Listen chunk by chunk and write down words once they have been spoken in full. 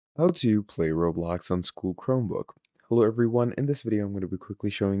How to play Roblox on school Chromebook. Hello everyone, in this video I'm going to be quickly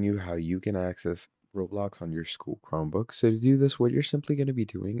showing you how you can access Roblox on your school Chromebook. So to do this, what you're simply going to be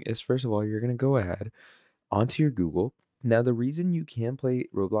doing is first of all, you're going to go ahead onto your Google. Now, the reason you can play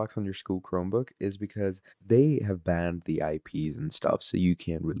Roblox on your school Chromebook is because they have banned the IPs and stuff, so you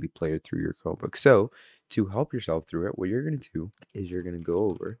can't really play it through your Chromebook. So to help yourself through it, what you're going to do is you're going to go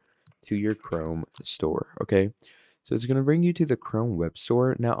over to your Chrome store, okay? So it's going to bring you to the Chrome Web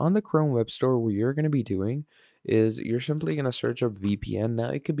Store. Now, on the Chrome Web Store, what you're going to be doing is you're simply going to search up VPN. Now,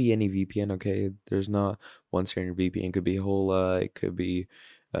 it could be any VPN, okay? There's not one standard VPN. It could be Hola, it could be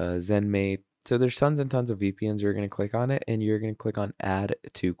ZenMate. So there's tons and tons of VPNs. You're going to click on it, and you're going to click on Add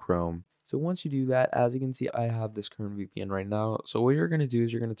to Chrome. So once you do that, as you can see, I have this current VPN right now. So what you're going to do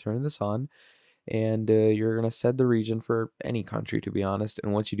is you're going to turn this on, and you're going to set the region for any country, to be honest.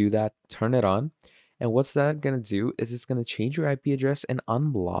 And once you do that, turn it on. And what's that going to do is it's going to change your IP address and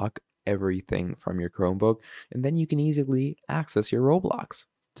unblock everything from your Chromebook. And then you can easily access your Roblox.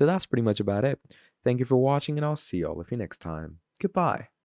 So that's pretty much about it. Thank you for watching, and I'll see y'all if you next time. Goodbye.